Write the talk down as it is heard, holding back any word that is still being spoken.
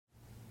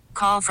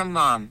Call from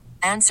mom.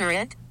 Answer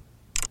it.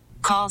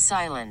 Call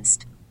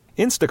silenced.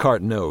 Instacart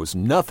knows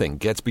nothing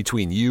gets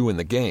between you and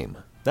the game.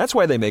 That's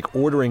why they make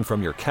ordering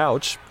from your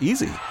couch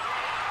easy.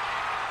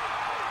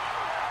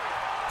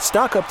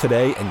 Stock up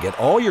today and get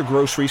all your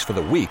groceries for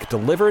the week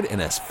delivered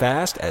in as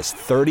fast as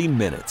 30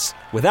 minutes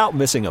without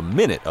missing a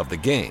minute of the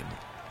game.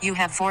 You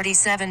have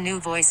 47 new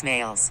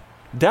voicemails.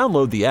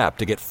 Download the app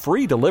to get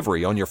free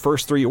delivery on your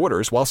first 3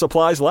 orders while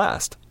supplies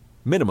last.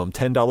 Minimum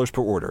 $10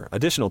 per order.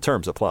 Additional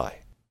terms apply.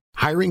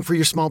 Hiring for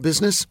your small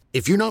business?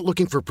 If you're not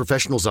looking for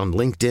professionals on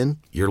LinkedIn,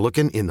 you're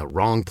looking in the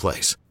wrong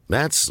place.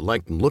 That's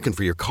like looking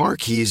for your car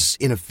keys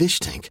in a fish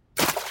tank.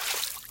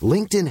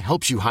 LinkedIn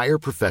helps you hire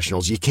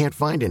professionals you can't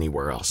find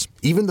anywhere else,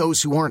 even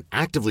those who aren't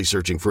actively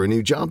searching for a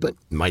new job but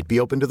might be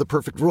open to the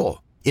perfect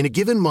role. In a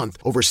given month,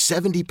 over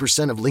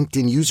 70% of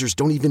LinkedIn users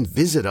don't even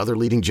visit other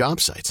leading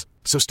job sites.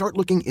 So start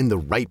looking in the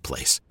right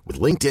place. With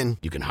LinkedIn,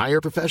 you can hire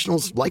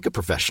professionals like a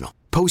professional.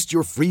 Post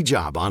your free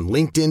job on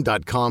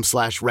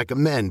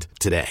linkedin.com/recommend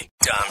today.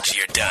 Dom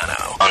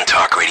Giordano on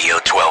Talk Radio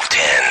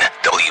 1210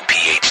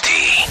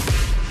 WPHT.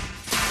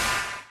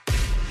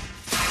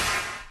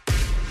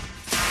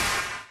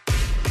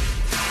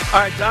 All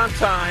right, Dom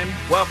time.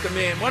 Welcome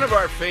in. One of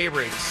our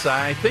favorites.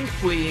 I think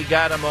we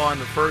got him on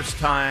the first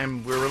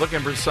time. We were looking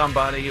for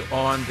somebody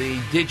on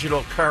the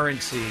digital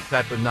currency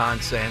type of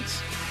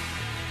nonsense.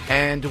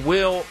 And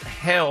Will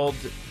Hild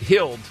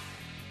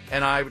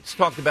and I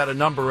talked about a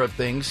number of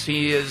things.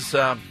 He is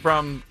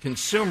from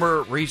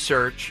Consumer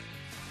Research.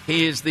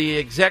 He is the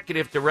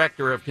executive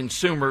director of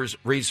Consumers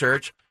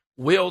Research.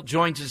 Will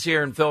joins us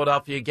here in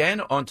Philadelphia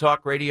again on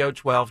Talk Radio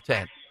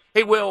 1210.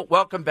 Hey, Will,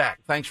 welcome back.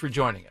 Thanks for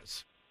joining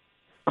us.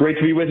 Great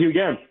to be with you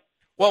again.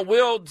 Well,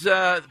 Will,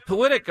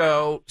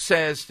 Politico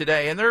says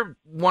today, and they're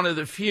one of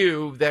the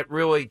few that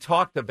really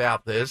talked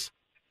about this,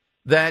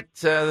 that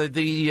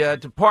the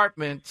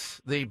department,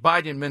 the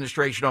Biden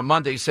administration on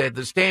Monday said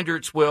the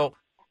standards will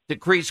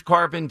decrease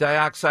carbon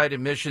dioxide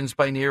emissions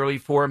by nearly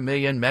 4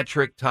 million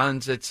metric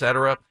tons, et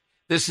cetera.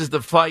 This is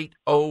the fight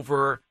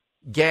over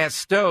gas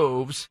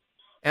stoves,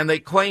 and they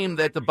claim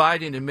that the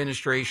Biden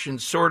administration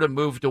sort of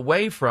moved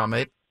away from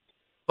it,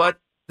 but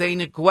they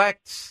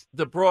neglect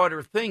the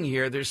broader thing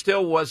here. There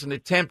still was an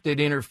attempted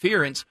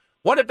interference.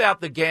 What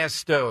about the gas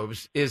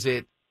stoves? Is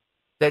it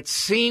that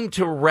seemed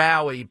to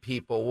rally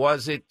people?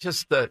 Was it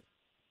just the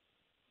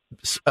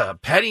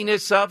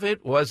pettiness of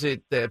it? Was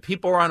it that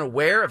people are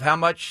unaware of how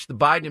much the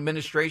Biden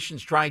administration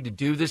is trying to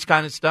do this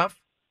kind of stuff?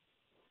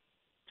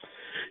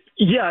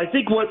 Yeah, I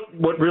think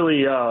what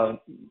really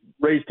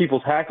raised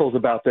people's hackles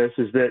about this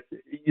is that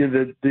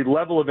the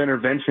level of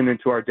intervention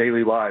into our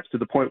daily lives, to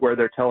the point where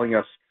they're telling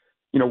us,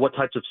 what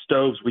types of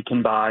stoves we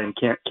can buy and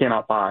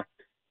cannot buy.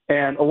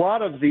 And a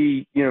lot of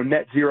the,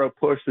 net zero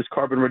push, this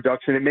carbon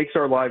reduction, it makes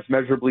our lives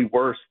measurably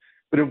worse,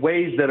 but in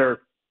ways that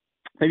are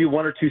maybe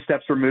 1 or 2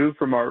 steps removed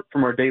from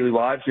our daily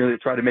lives. They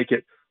try to make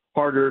it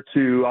harder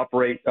to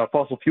operate a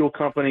fossil fuel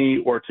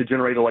company or to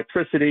generate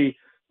electricity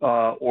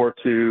or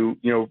to,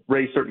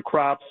 raise certain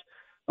crops.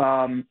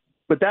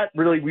 But that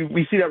really,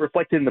 we see that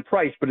reflected in the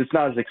price, but it's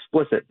not as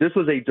explicit. This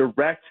was a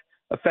direct,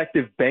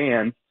 effective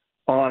ban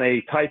on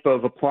a type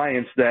of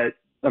appliance that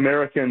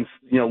Americans,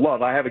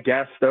 love. I have a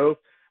gas stove.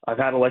 I've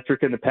had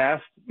electric in the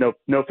past. No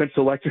offense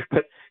to electric,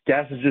 but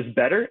gas is just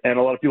better, and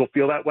a lot of people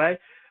feel that way.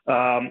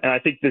 And I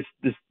think this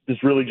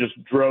really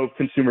just drove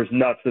consumers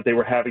nuts that they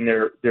were having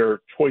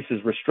their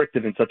choices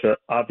restricted in such an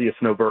obvious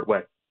and overt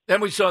way.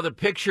 Then we saw the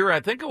picture. I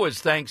think it was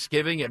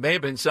Thanksgiving. It may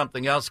have been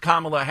something else.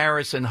 Kamala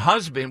Harris and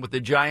husband with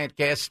the giant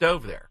gas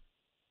stove there.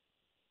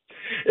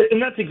 And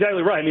that's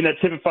exactly right. I mean, that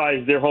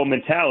typifies their whole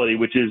mentality,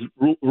 which is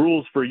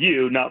rules for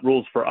you, not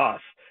rules for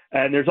us.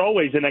 And there's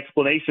always an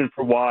explanation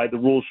for why the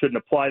rules shouldn't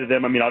apply to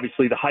them. I mean,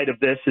 obviously, the height of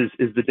this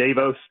is the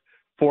Davos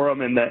Forum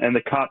and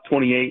the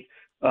COP28,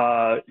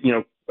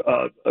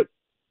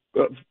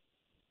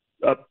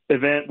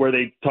 event where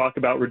they talk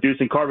about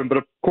reducing carbon. But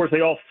of course, they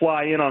all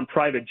fly in on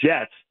private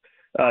jets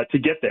to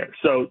get there.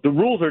 So the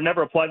rules are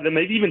never applied to them.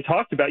 They've even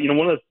talked about,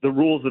 one of the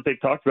rules that they've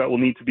talked about will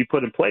need to be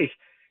put in place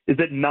is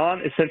that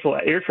non-essential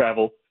air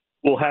travel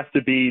will have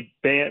to be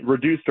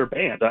reduced or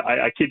banned.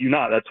 I kid you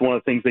not. That's one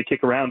of the things they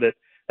kick around at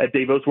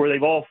Davos, where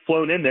they've all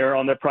flown in there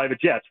on their private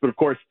jets. But of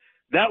course,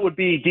 that would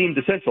be deemed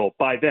essential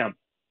by them.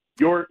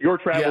 Your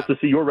travel to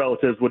see your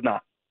relatives would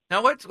not. Now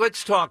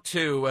let's talk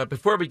too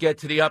before we get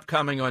to the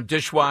upcoming on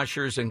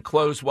dishwashers and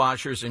clothes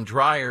washers and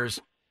dryers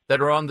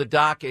that are on the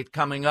docket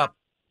coming up.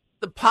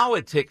 The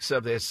politics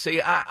of this.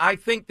 See, I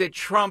think that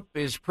Trump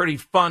is pretty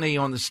funny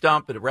on the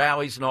stump at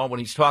rallies and all when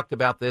he's talked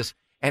about this,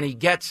 and he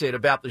gets it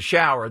about the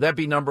shower. That'd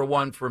be number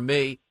one for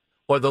me,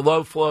 or the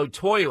low-flow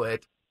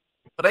toilet.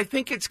 But I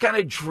think it's kind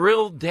of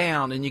drilled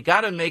down, and you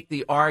got to make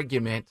the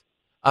argument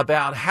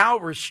about how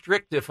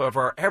restrictive of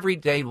our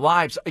everyday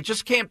lives. I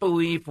just can't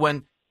believe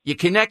when you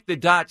connect the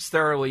dots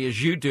thoroughly,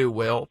 as you do,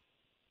 Will,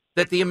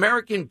 that the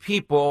American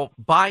people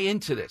buy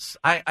into this.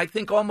 I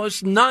think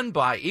almost none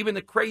buy. Even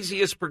the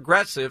craziest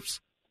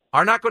progressives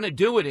are not going to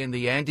do it in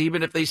the end,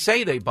 even if they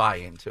say they buy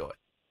into it.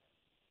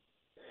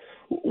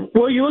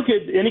 Well, you look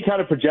at any kind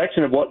of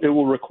projection of what it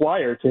will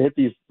require to hit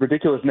these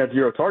ridiculous net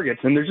zero targets,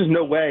 and there's just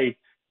no way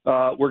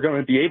we're going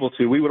to be able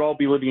to. We would all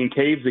be living in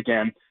caves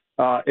again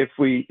if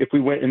we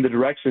went in the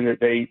direction that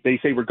they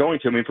say we're going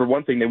to. I mean, for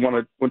one thing, they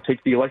want to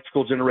take the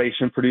electrical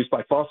generation produced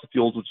by fossil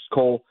fuels, which is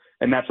coal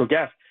and natural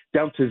gas,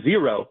 down to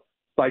zero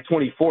by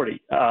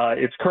 2040.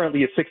 It's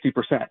currently at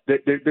 60%.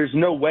 There's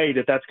no way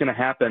that that's going to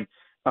happen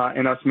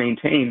and us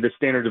maintain the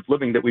standard of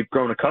living that we've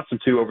grown accustomed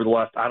to over the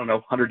last,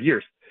 100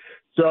 years.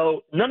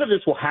 So none of this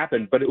will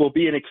happen, but it will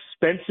be an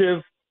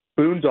expensive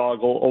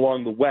boondoggle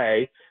along the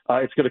way.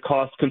 It's going to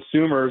cost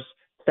consumers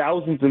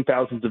thousands and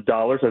thousands of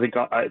dollars. I think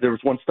there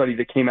was one study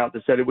that came out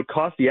that said it would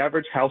cost the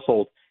average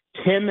household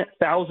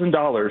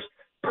 $10,000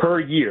 per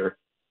year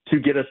to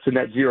get us to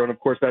net zero. And of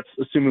course, that's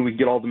assuming we can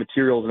get all the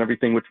materials and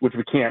everything, which we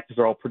can't because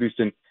they're all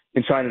produced in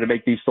China to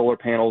make these solar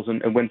panels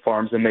and wind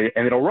farms, and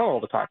it'll run all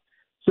the time.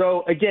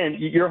 So again,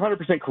 you're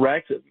 100%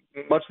 correct.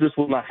 Much of this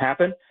will not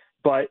happen,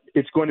 but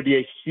it's going to be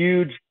a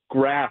huge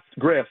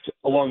grift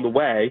along the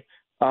way.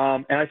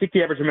 And I think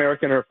the average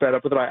American are fed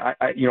up with it.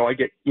 I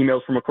get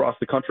emails from across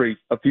the country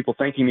of people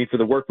thanking me for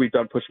the work we've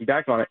done pushing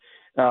back on it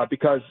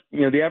because,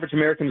 the average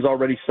American is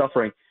already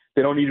suffering.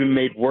 They don't need to be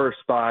made worse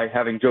by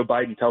having Joe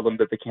Biden tell them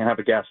that they can't have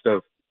a gas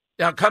stove.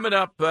 Now, coming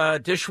up,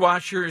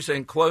 dishwashers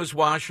and clothes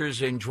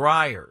washers and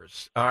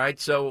dryers. All right.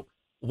 So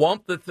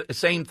won't the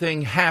same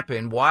thing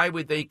happen? Why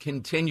would they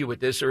continue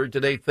with this? Or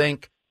do they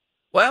think,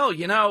 well,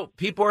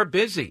 people are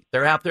busy.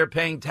 They're out there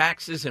paying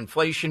taxes,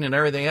 inflation, and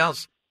everything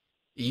else.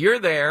 You're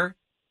there.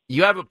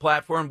 You have a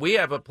platform. We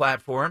have a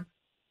platform.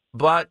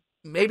 But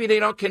maybe they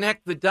don't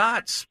connect the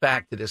dots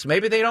back to this.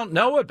 Maybe they don't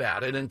know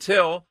about it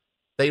until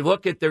they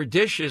look at their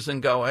dishes and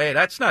go, hey,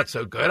 that's not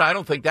so good. I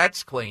don't think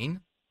that's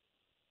clean.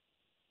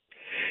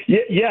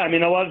 Yeah. I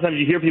mean, a lot of times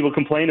you hear people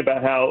complain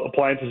about how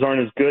appliances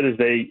aren't as good as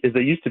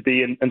they used to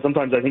be. And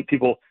sometimes I think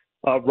people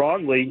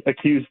wrongly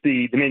accuse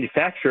the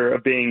manufacturer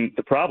of being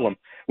the problem,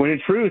 when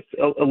in truth,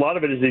 a lot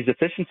of it is these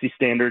efficiency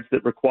standards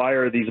that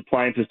require these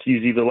appliances to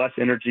use either less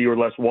energy or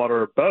less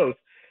water or both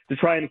to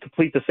try and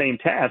complete the same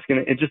task. And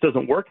it just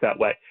doesn't work that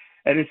way.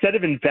 And instead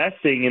of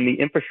investing in the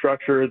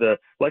infrastructure, the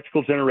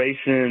electrical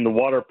generation, the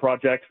water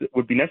projects that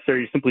would be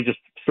necessary to simply just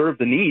serve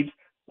the needs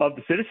of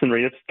the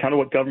citizenry, that's kind of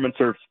what governments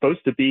are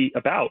supposed to be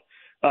about.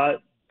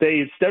 They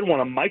instead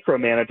want to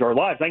micromanage our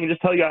lives. I can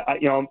just tell you,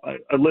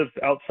 I live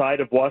outside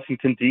of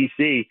Washington,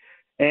 D.C.,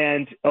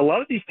 and a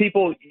lot of these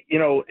people,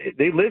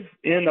 they live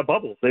in a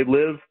bubble. They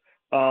live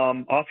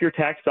off your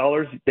tax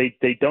dollars.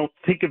 They don't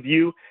think of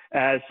you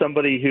as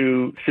somebody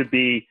who should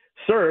be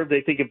served.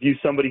 They think of you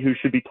somebody who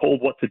should be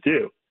told what to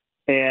do.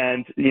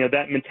 And,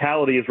 that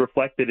mentality is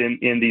reflected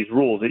in these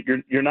rules.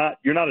 You're not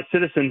a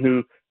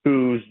citizen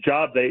whose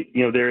job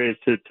there is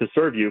to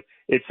serve you.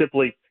 It's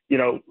simply,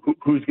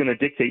 who's going to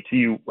dictate to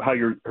you how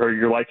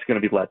your life's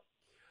going to be led.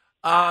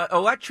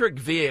 Electric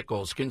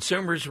vehicles,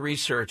 consumers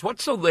research.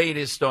 What's the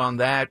latest on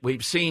that?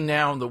 We've seen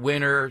now in the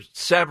winter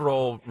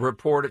several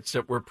reports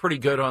that were pretty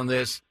good on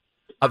this,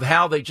 of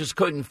how they just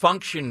couldn't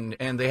function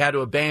and they had to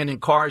abandon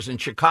cars in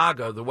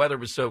Chicago. The weather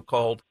was so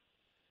cold.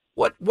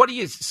 What do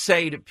you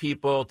say to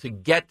people to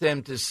get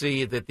them to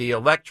see that the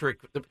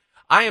electric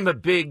 – I am a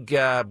big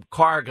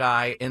car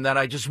guy in that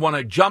I just want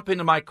to jump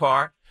into my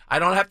car. I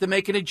don't have to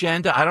make an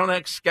agenda. I don't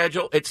have to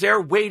schedule. It's there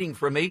waiting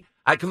for me.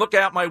 I can look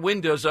out my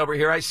windows over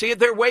here. I see it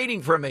there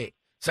waiting for me,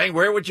 saying,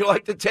 where would you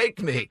like to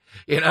take me?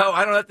 I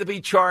don't have to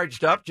be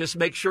charged up. Just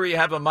make sure you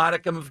have a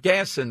modicum of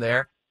gas in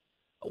there.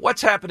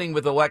 What's happening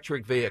with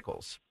electric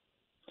vehicles?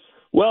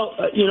 Well,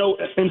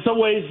 in some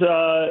ways,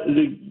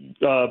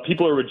 the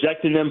people are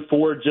rejecting them.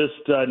 Ford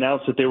just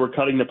announced that they were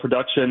cutting the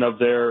production of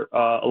their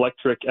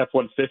electric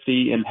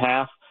F-150 in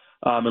half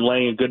and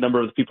laying a good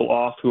number of the people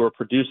off who are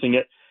producing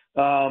it.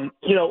 I'm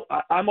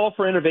all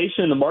for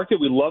innovation in the market.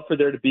 We love for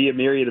there to be a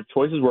myriad of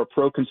choices. We're a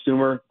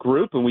pro-consumer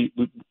group, and we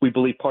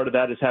believe part of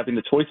that is having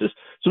the choices.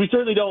 So we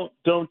certainly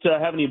don't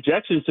have any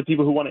objections to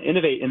people who want to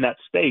innovate in that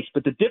space.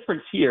 But the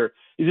difference here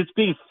is it's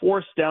being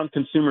forced down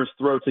consumers'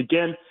 throats,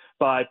 again,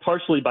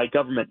 partially by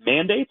government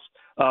mandates,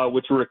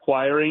 which are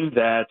requiring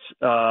that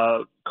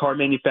car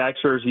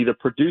manufacturers either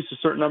produce a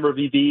certain number of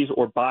EVs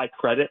or buy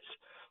credits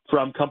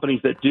from companies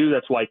that do.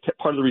 That's why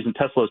part of the reason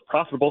Tesla is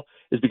profitable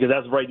is because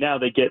as of right now,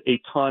 they get a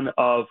ton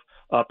of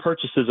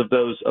purchases of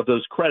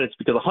those credits,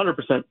 because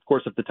 100%, of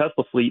course, of the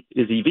Tesla fleet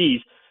is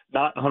EVs,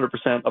 not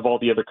 100% of all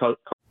the other cars.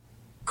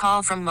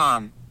 Call from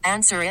mom.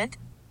 Answer it.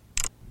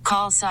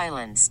 Call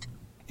silenced.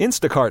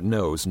 Instacart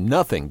knows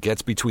nothing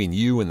gets between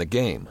you and the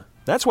game.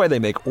 That's why they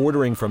make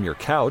ordering from your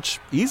couch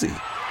easy.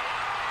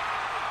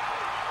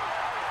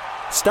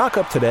 Stock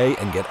up today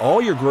and get all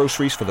your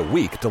groceries for the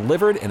week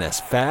delivered in as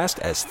fast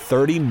as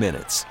 30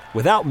 minutes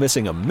without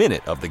missing a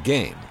minute of the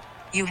game.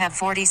 You have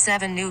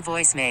 47 new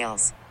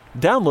voicemails.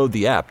 Download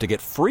the app to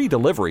get free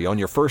delivery on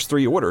your first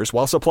 3 orders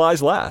while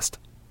supplies last.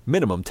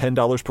 Minimum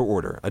 $10 per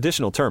order.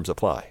 Additional terms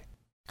apply.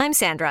 I'm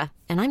Sandra,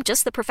 and I'm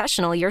just the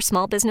professional your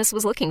small business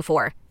was looking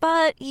for.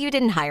 But you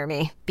didn't hire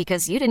me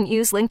because you didn't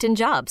use LinkedIn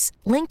Jobs.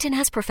 LinkedIn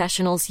has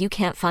professionals you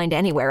can't find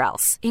anywhere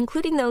else,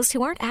 including those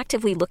who aren't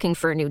actively looking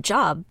for a new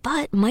job,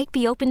 but might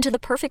be open to the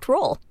perfect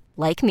role,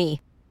 like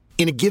me.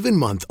 In a given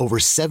month, over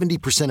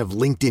 70% of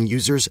LinkedIn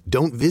users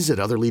don't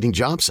visit other leading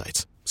job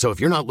sites. So if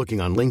you're not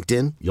looking on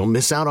LinkedIn, you'll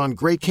miss out on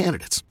great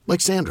candidates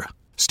like Sandra.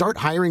 Start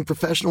hiring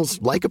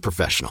professionals like a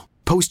professional.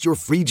 Post your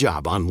free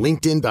job on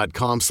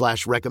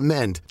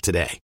linkedin.com/recommend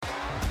today.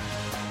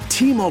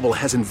 T-Mobile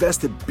has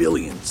invested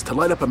billions to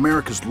light up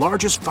America's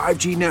largest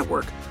 5G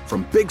network,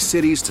 from big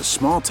cities to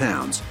small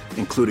towns,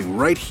 including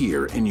right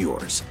here in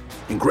yours.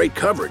 And great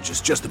coverage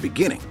is just the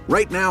beginning.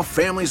 Right now,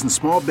 families and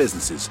small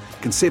businesses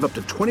can save up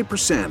to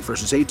 20%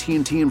 versus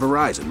AT&T and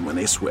Verizon when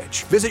they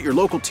switch. Visit your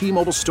local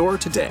T-Mobile store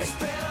today.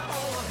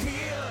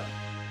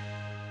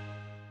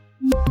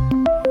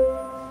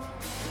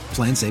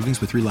 Plan savings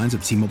with 3 lines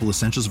of T-Mobile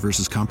Essentials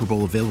versus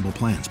comparable available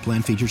plans.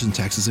 Plan features and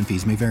taxes and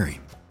fees may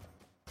vary.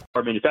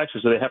 Our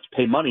manufacturers, so they have to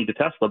pay money to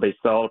Tesla.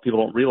 Basically, a lot of people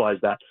don't realize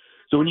that.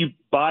 So when you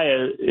buy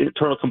an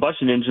internal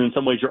combustion engine, in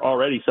some ways you're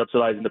already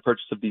subsidizing the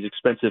purchase of these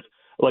expensive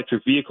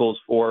electric vehicles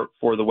for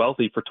the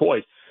wealthy, for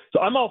toys. So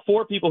I'm all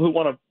for people who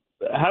want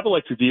to have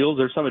electric vehicles.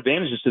 There's some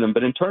advantages to them.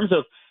 But in terms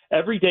of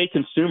everyday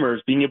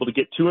consumers being able to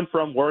get to and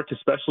from work,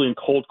 especially in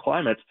cold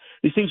climates,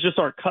 these things just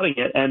aren't cutting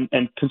it.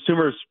 And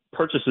consumers'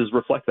 purchases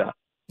reflect that.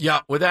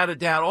 Yeah, without a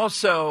doubt.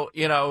 Also,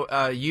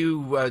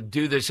 you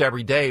do this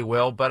every day,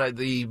 Will, but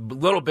the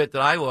little bit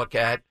that I look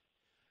at,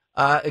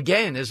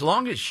 again, as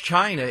long as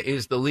China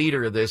is the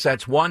leader of this,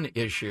 that's one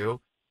issue.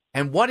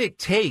 And what it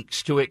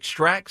takes to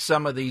extract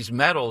some of these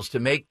metals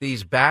to make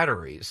these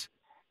batteries,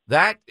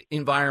 that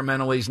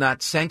environmentally is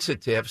not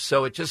sensitive.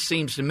 So it just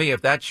seems to me if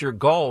that's your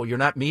goal, you're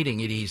not meeting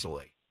it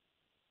easily.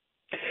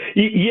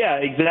 Yeah,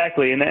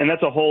 exactly. And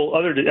that's a whole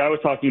other, I was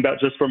talking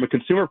about just from a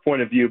consumer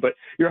point of view, but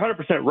you're 100%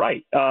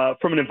 right.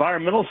 From an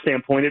environmental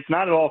standpoint, it's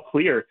not at all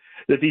clear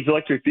that these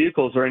electric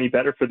vehicles are any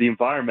better for the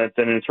environment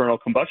than an internal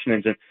combustion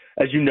engine.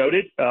 As you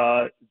noted,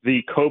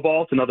 the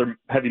cobalt and other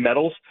heavy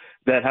metals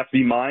that have to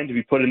be mined to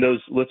be put in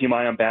those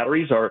lithium-ion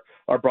batteries are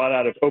brought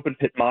out of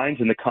open-pit mines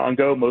in the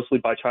Congo, mostly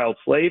by child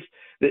slaves,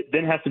 that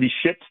then has to be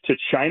shipped to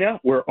China,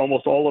 where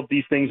almost all of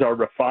these things are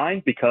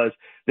refined because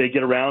they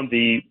get around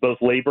the both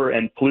labor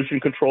and pollution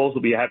controls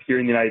that we have here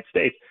in the United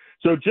States.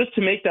 So just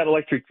to make that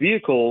electric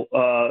vehicle,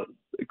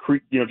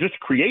 just to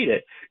create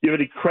it, you have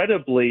an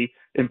incredibly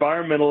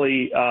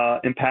environmentally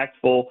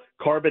impactful,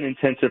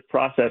 carbon-intensive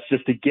process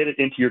just to get it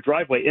into your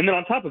driveway. And then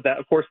on top of that,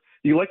 of course,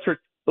 the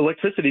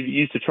electricity that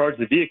you use to charge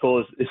the vehicle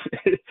is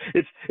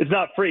it's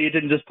not free. It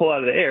didn't just pull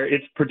out of the air.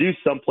 It's produced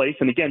someplace.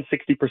 And again,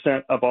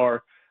 60% of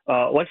our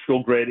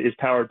electrical grid is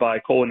powered by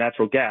coal and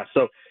natural gas.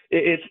 So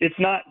it's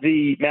not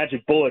the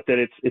magic bullet that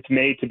it's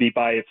made to be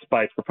by its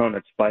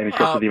proponents by any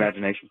stretch of the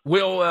imagination.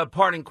 Will,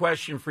 parting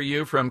question for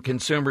you from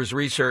Consumers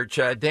Research.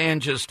 Dan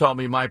just told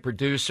me, my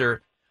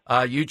producer,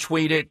 you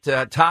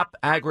tweeted, top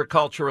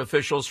agriculture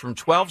officials from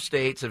 12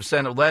 states have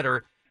sent a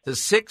letter to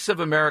 6 of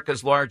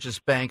America's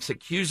largest banks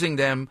accusing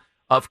them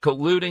of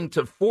colluding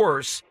to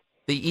force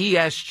the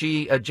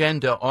ESG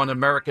agenda on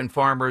American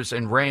farmers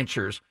and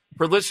ranchers.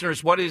 For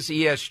listeners, what is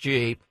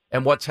ESG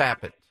and what's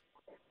happened?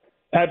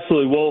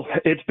 Absolutely. Well,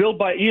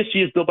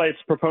 ESG is built by its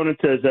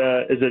proponents as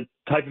a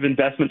type of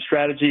investment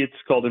strategy. It's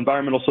called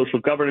environmental social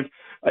governance.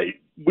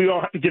 We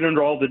don't have to get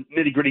into all the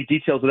nitty-gritty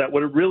details of that.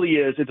 What it really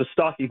is, it's a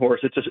stalking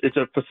horse. It's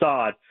a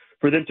facade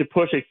for them to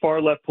push a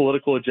far-left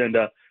political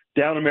agenda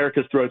down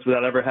America's throats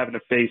without ever having to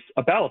face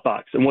a ballot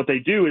box. And what they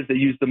do is they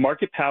use the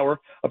market power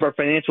of our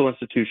financial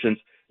institutions,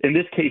 in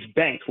this case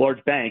banks,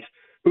 large banks,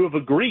 who have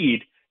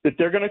agreed that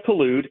they're going to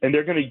collude and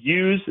they're going to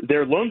use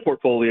their loan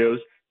portfolios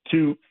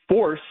to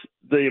force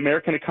the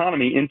American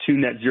economy into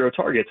net zero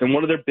targets. And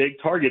one of their big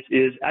targets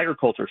is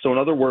agriculture. So in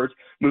other words,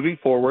 moving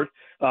forward,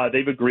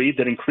 they've agreed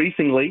that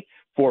increasingly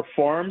for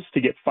farms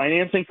to get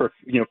financing, for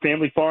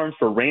family farms,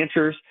 for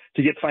ranchers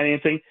to get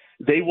financing,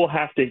 they will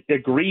have to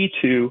agree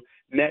to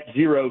net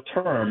zero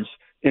terms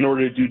in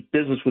order to do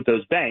business with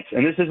those banks.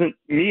 And this isn't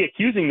me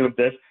accusing them of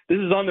this. This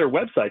is on their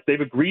website.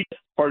 They've agreed as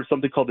part of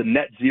something called the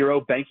Net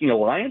Zero Banking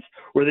Alliance,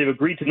 where they've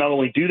agreed to not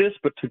only do this,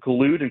 but to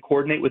collude and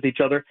coordinate with each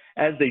other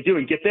as they do.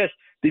 And get this,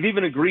 they've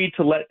even agreed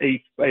to let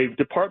a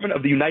department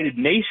of the United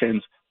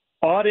Nations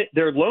audit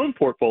their loan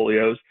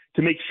portfolios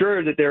to make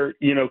sure that they're,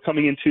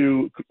 coming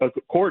into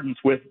accordance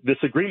with this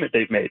agreement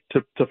they've made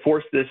to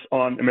force this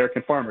on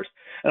American farmers.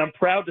 And I'm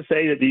proud to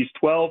say that these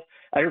 12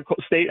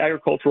 state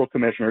agricultural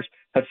commissioners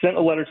have sent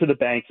a letter to the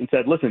banks and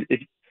said, listen,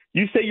 if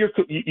you say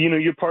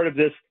you're part of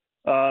this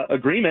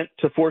agreement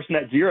to force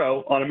net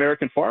zero on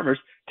American farmers,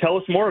 tell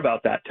us more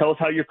about that. Tell us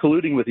how you're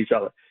colluding with each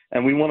other.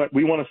 And we want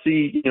to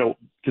see, because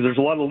there's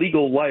a lot of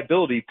legal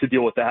liability to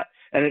deal with that.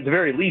 And at the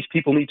very least,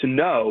 people need to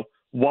know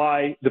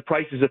why the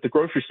prices at the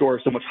grocery store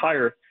are so much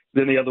higher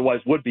than they otherwise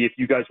would be if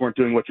you guys weren't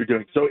doing what you're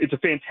doing. So it's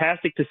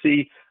fantastic to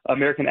see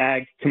American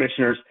ag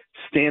commissioners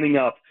standing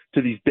up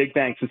to these big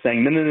banks and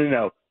saying,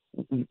 no,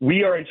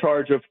 we are in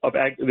charge of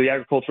the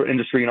agricultural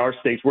industry in our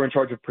states. We're in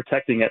charge of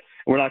protecting it.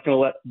 And we're not going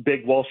to let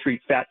big Wall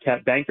Street fat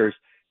cat bankers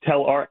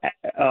tell our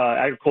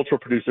agricultural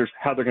producers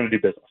how they're going to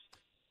do business.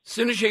 As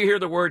soon as you hear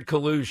the word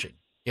collusion,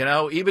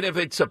 even if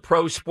it's a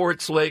pro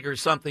sports league or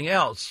something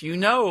else,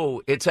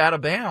 it's out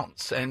of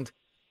bounds. And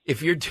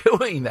if you're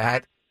doing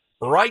that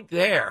right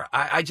there,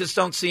 I just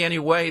don't see any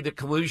way that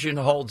collusion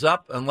holds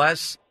up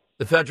unless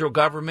the federal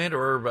government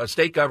or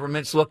state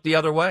governments look the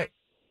other way.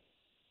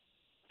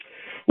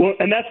 Well,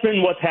 and that's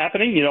been what's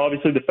happening.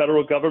 Obviously the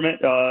federal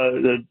government,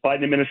 the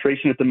Biden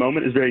administration at the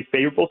moment is very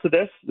favorable to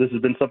this. This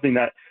has been something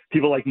that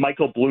people like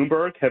Michael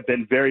Bloomberg have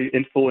been very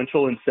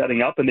influential in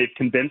setting up, and they've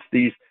convinced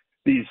these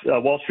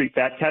Wall Street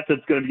fat cats that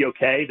it's going to be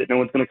okay, that no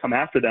one's going to come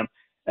after them.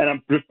 And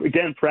I'm,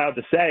 again, proud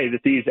to say that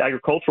these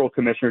agricultural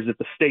commissioners at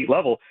the state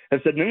level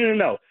have said,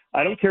 no.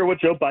 I don't care what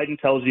Joe Biden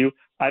tells you.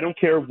 I don't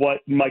care what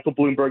Michael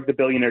Bloomberg, the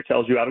billionaire,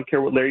 tells you. I don't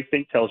care what Larry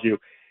Fink tells you.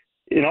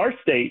 In our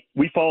state,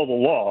 we follow the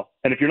law,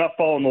 and if you're not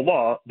following the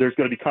law, there's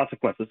going to be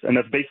consequences. And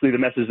that's basically the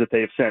message that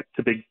they have sent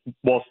to big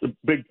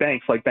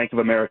banks like Bank of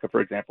America,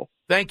 for example.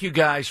 Thank you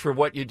guys for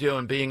what you do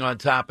and being on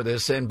top of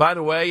this. And by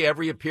the way,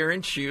 every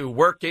appearance you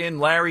work in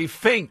Larry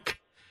Fink.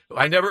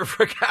 I never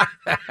forgot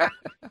that.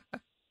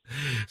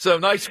 So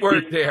nice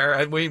work there.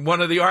 And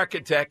one of the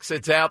architects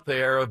that's out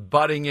there of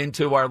butting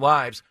into our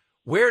lives.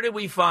 Where do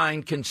we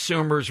find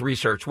consumers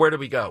research? Where do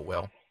we go,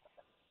 Will?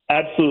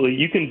 Absolutely.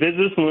 You can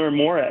visit us and learn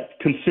more at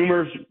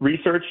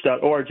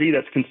consumersresearch.org.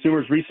 That's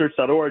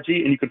consumersresearch.org.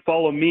 And you can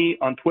follow me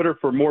on Twitter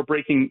for more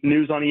breaking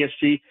news on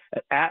ESG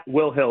at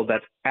Will Hild.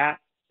 That's at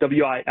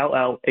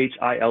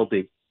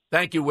WILLHILD.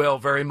 Thank you, Will,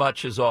 very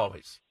much as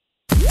always.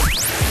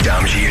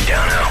 Dom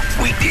Giordano,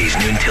 weekdays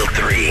noon till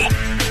 3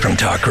 from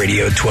Talk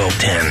Radio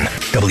 1210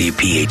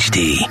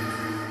 WPHT.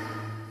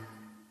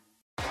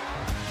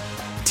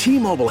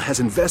 T-Mobile has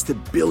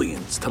invested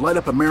billions to light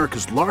up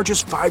America's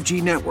largest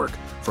 5G network,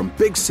 from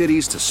big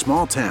cities to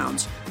small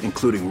towns,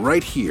 including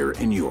right here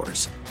in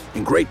yours.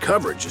 And great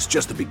coverage is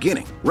just the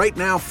beginning. Right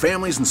now,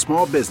 families and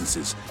small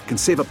businesses can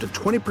save up to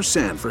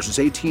 20% versus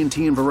AT&T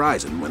and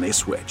Verizon when they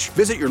switch.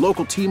 Visit your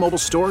local T-Mobile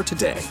store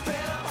today.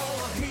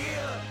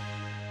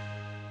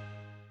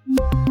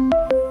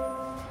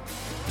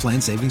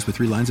 Plan savings with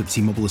 3 lines of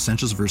T-Mobile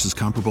Essentials versus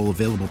comparable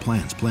available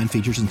plans. Plan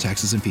features and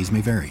taxes and fees may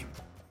vary.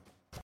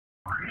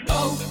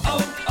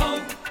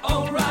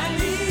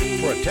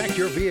 Protect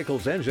your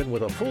vehicle's engine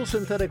with a full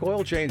synthetic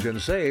oil change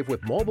and save with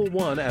Mobil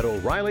 1 at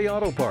O'Reilly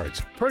Auto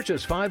Parts.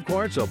 Purchase 5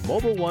 quarts of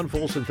Mobil 1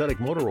 full synthetic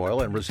motor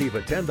oil and receive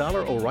a $10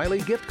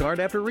 O'Reilly gift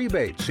card after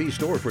rebate. See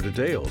store for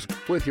details.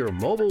 With your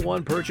Mobil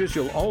 1 purchase,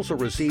 you'll also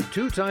receive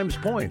 2 times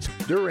points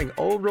during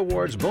O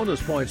Rewards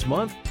Bonus Points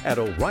Month at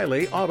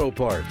O'Reilly Auto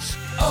Parts.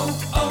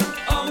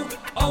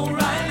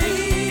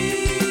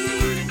 O'Reilly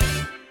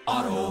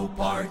Auto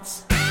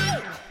Parts.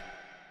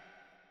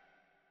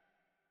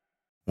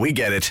 We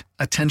get it.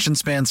 Attention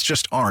spans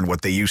just aren't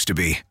what they used to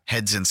be.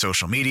 Heads in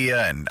social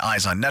media and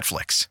eyes on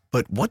Netflix.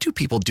 But what do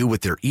people do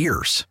with their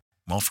ears?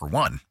 Well, for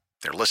one,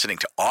 they're listening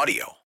to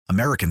audio.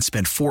 Americans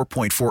spend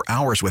 4.4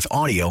 hours with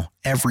audio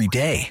every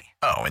day.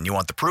 Oh, and you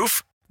want the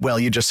proof? Well,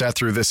 you just sat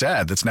through this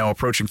ad that's now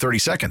approaching 30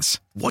 seconds.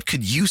 What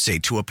could you say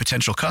to a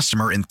potential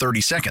customer in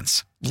 30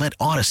 seconds? Let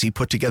Odyssey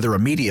put together a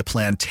media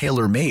plan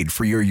tailor-made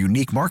for your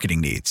unique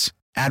marketing needs.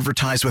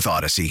 Advertise with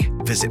Odyssey.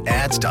 Visit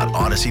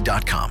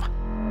ads.odyssey.com.